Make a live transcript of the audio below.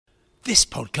This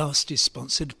podcast is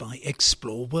sponsored by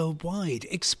Explore Worldwide.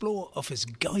 Explore offers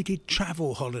guided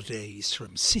travel holidays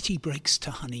from city breaks to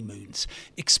honeymoons.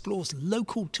 Explore's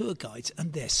local tour guides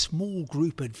and their small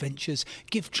group adventures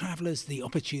give travellers the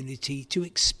opportunity to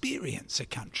experience a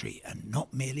country and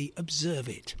not merely observe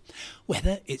it.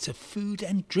 Whether it's a food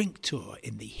and drink tour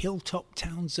in the hilltop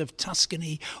towns of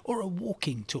Tuscany or a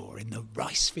walking tour in the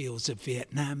rice fields of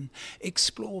Vietnam,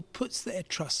 Explore puts their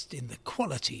trust in the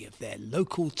quality of their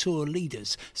local tour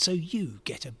leaders so you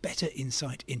get a better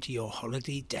insight into your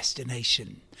holiday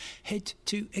destination. Head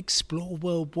to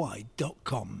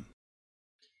exploreworldwide.com.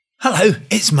 Hello,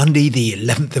 it's Monday the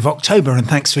 11th of October and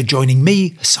thanks for joining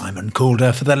me, Simon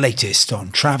Calder, for the latest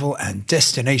on travel and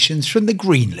destinations from the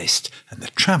Green List and the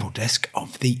travel desk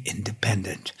of The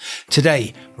Independent.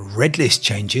 Today, Red List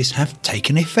changes have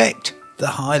taken effect. The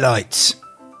highlights.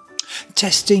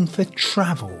 Testing for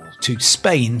travel to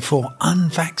Spain for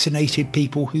unvaccinated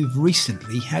people who've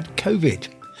recently had COVID.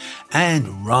 And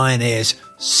Ryanair's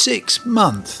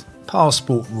 6-month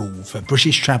passport rule for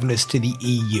British travellers to the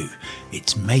EU.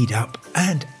 It's made up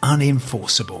and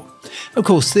unenforceable. Of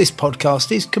course, this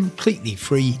podcast is completely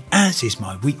free, as is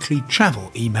my weekly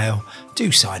travel email.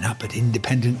 Do sign up at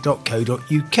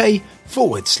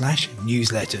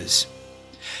independent.co.uk/newsletters.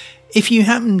 If you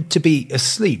happen to be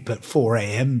asleep at 4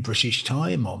 a.m. British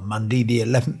time on Monday the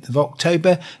 11th of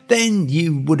October, then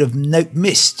you would have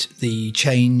missed the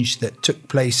change that took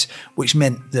place, which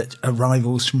meant that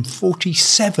arrivals from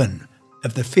 47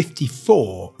 of the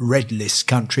 54 Red List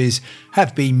countries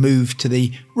have been moved to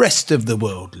the Rest of the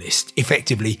World list,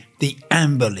 effectively the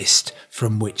Amber List,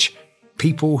 from which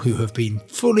people who have been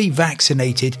fully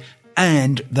vaccinated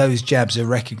and those jabs are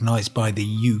recognised by the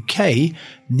UK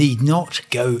need not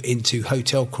go into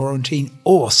hotel quarantine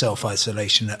or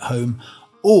self-isolation at home.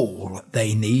 All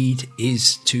they need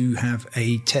is to have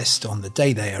a test on the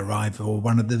day they arrive or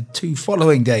one of the 2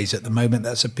 following days. At the moment,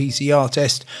 that's a PCR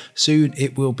test. Soon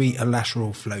it will be a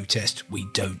lateral flow test. We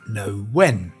don't know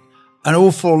when. An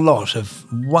awful lot of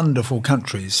wonderful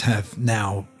countries have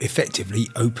now effectively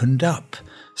opened up.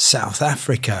 South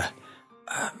Africa,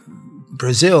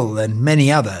 Brazil and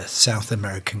many other South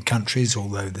American countries,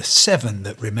 although the 7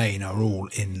 that remain are all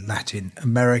in Latin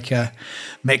America.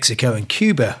 Mexico and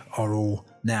Cuba are all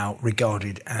now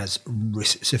regarded as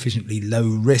sufficiently low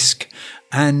risk,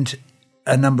 and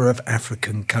a number of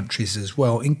African countries as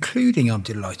well, including, I'm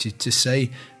delighted to say,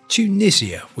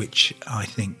 Tunisia, which I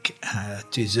think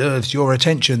deserves your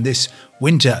attention this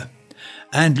winter.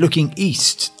 And looking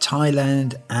east,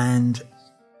 Thailand and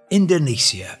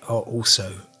Indonesia are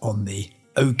also on the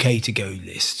OK to go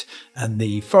list, and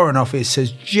the Foreign Office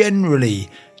has generally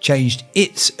changed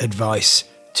its advice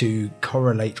to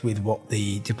correlate with what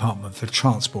the Department for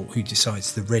Transport, who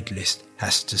decides the Red List,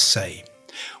 has to say.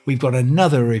 We've got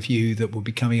another review that will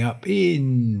be coming up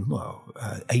in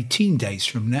 18 days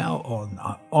from now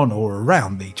on or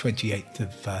around the 28th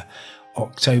of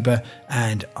October,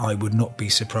 and I would not be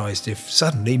surprised if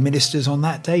suddenly ministers on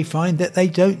that day find that they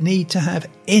don't need to have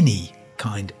any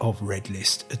kind of red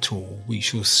list at all. We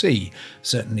shall see.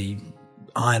 Certainly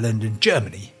Ireland and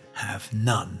Germany have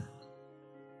none.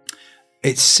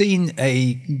 It's seen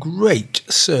a great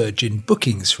surge in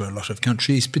bookings for a lot of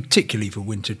countries, particularly for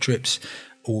winter trips,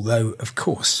 although of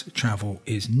course travel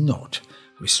is not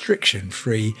restriction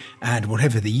free, and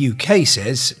whatever the UK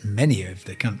says, many of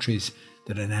the countries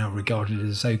that are now regarded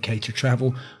as okay to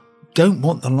travel don't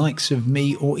want the likes of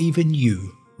me or even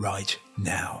you right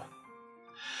now.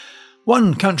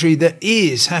 One country that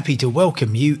is happy to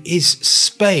welcome you is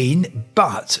Spain,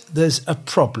 but there's a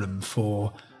problem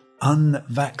for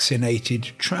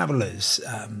unvaccinated travellers.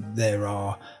 There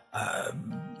are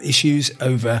issues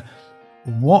over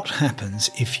what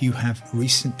happens if you have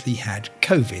recently had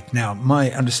COVID. Now, my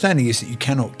understanding is that you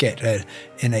cannot get an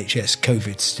NHS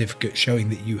COVID certificate showing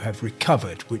that you have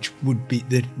recovered, which would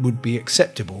be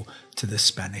acceptable to the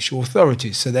Spanish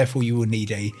authorities. So therefore you will need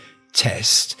a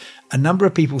test. A number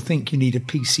of people think you need a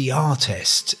PCR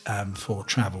test for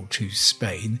travel to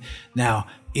Spain. Now,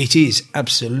 it is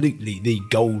absolutely the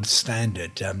gold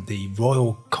standard. The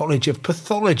Royal College of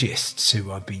Pathologists, who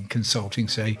I've been consulting,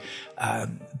 say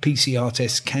PCR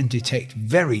tests can detect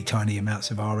very tiny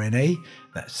amounts of RNA.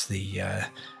 That's the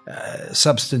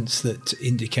substance that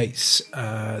indicates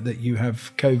that you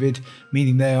have COVID,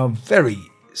 meaning they are very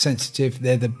sensitive.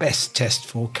 They're the best test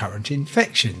for current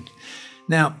infection.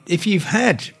 Now, if you've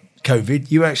had COVID,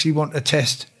 you actually want a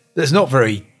test that's not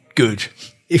very good,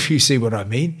 if you see what I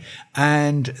mean.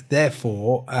 And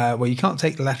therefore, you can't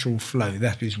take lateral flow.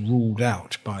 That is ruled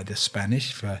out by the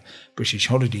Spanish for British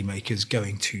holidaymakers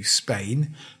going to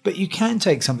Spain. But you can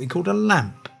take something called a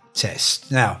LAMP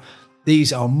test. Now,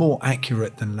 These are more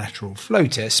accurate than lateral flow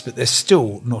tests, but they're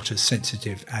still not as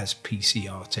sensitive as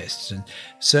PCR tests. And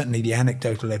certainly the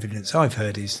anecdotal evidence I've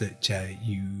heard is that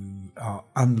you are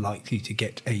unlikely to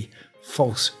get a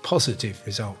false positive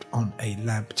result on a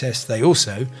lab test. They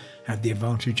also have the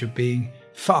advantage of being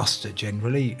faster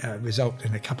generally, result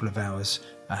in a couple of hours.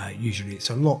 Usually it's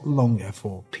a lot longer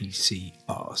for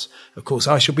PCRs. Of course,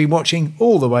 I shall be watching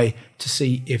all the way to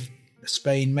see if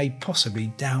Spain may possibly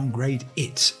downgrade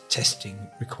its testing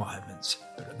requirements.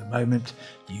 But at the moment,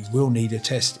 you will need a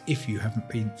test if you haven't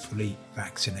been fully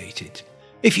vaccinated.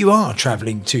 If you are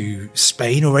travelling to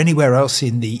Spain or anywhere else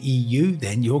in the EU,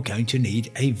 then you're going to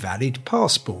need a valid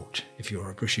passport if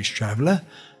you're a British traveller.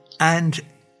 And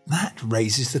that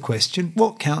raises the question,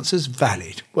 what counts as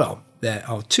valid? Well, there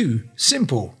are two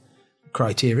simple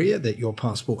criteria that your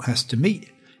passport has to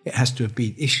meet. It has to have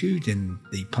been issued in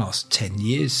the past 10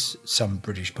 years. Some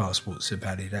British passports are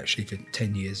valid actually for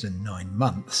 10 years and 9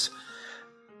 months.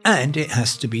 And it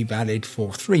has to be valid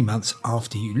for 3 months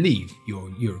after you leave your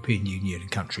European Union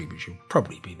country, which will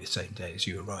probably be the same day as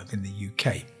you arrive in the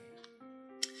UK.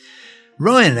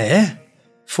 Ryanair,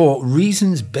 for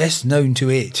reasons best known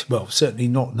to it, well, certainly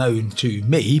not known to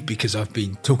me because I've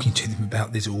been talking to them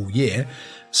about this all year,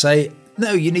 say,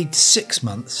 no, you need 6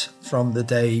 months from the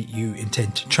day you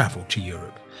intend to travel to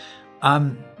Europe.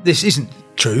 This isn't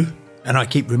true, and I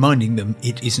keep reminding them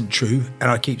it isn't true,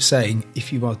 and I keep saying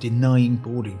if you are denying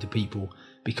boarding to people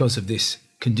because of this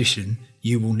condition,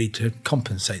 you will need to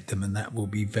compensate them, and that will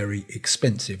be very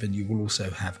expensive, and you will also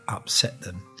have upset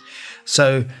them.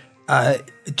 So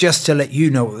just to let you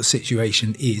know what the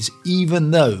situation is,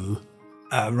 even though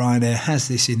Ryanair has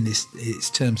this in its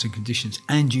terms and conditions,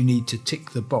 and you need to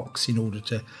tick the box in order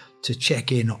to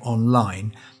check in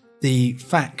online, the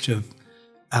fact of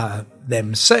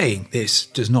them saying this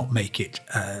does not make it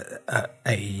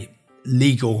a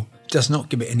legal, does not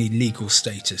give it any legal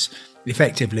status.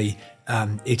 Effectively,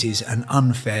 it is an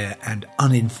unfair and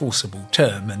unenforceable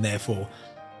term, and therefore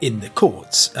in the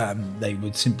courts they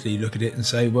would simply look at it and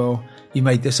say, well, you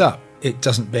made this up. It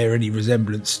doesn't bear any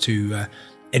resemblance to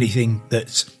anything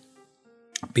that's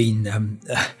been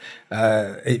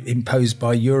imposed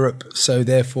by Europe, so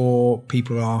therefore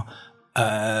people are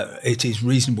it is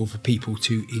reasonable for people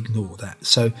to ignore that.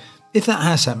 So if that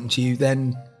has happened to you,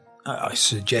 then I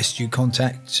suggest you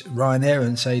contact Ryanair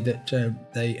and say that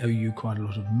they owe you quite a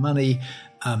lot of money,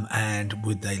 and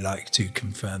would they like to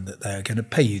confirm that they are going to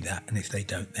pay you that, and if they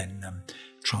don't, then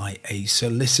try a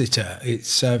solicitor.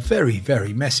 It's very,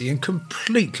 very messy and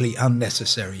completely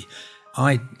unnecessary.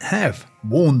 I have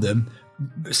warned them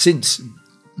since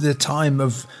the time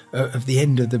of the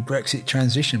end of the Brexit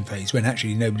transition phase, when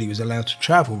actually nobody was allowed to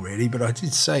travel really, but I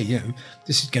did say,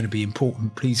 this is going to be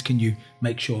important. Please can you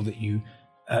make sure that you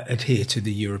adhere to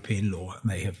the European law?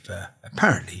 And they have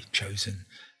apparently chosen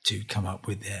to come up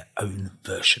with their own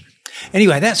version.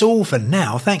 Anyway, that's all for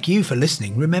now. Thank you for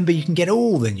listening. Remember, you can get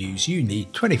all the news you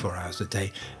need 24 hours a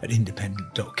day at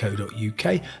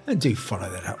independent.co.uk, and do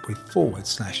follow that up with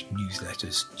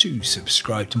 /newsletters to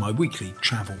subscribe to my weekly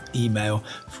travel email,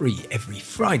 free every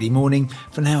Friday morning.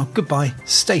 For now, goodbye,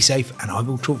 stay safe, and I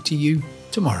will talk to you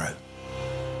tomorrow.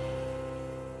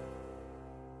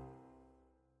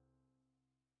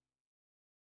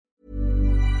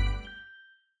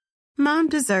 Mom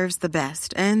deserves the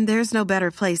best, and there's no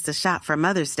better place to shop for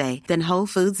Mother's Day than Whole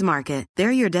Foods Market.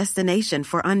 They're your destination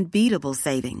for unbeatable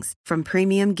savings, from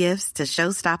premium gifts to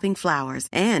show-stopping flowers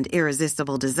and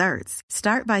irresistible desserts.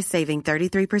 Start by saving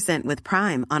 33% with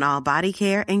Prime on all body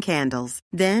care and candles.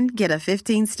 Then get a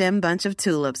 15-stem bunch of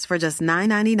tulips for just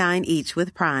 $9.99 each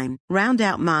with Prime. Round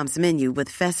out Mom's menu with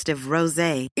festive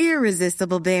rosé,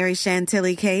 irresistible berry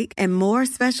chantilly cake, and more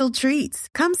special treats.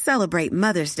 Come celebrate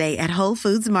Mother's Day at Whole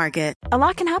Foods Market. A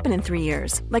lot can happen in 3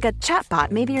 years, like a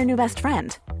chatbot may be your new best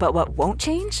friend. But what won't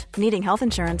change? Needing health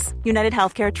insurance. United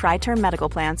Healthcare Tri-Term Medical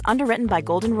Plans, underwritten by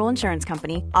Golden Rule Insurance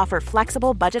Company, offer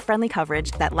flexible, budget-friendly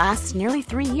coverage that lasts nearly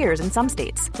 3 years in some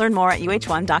states. Learn more at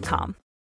uh1.com.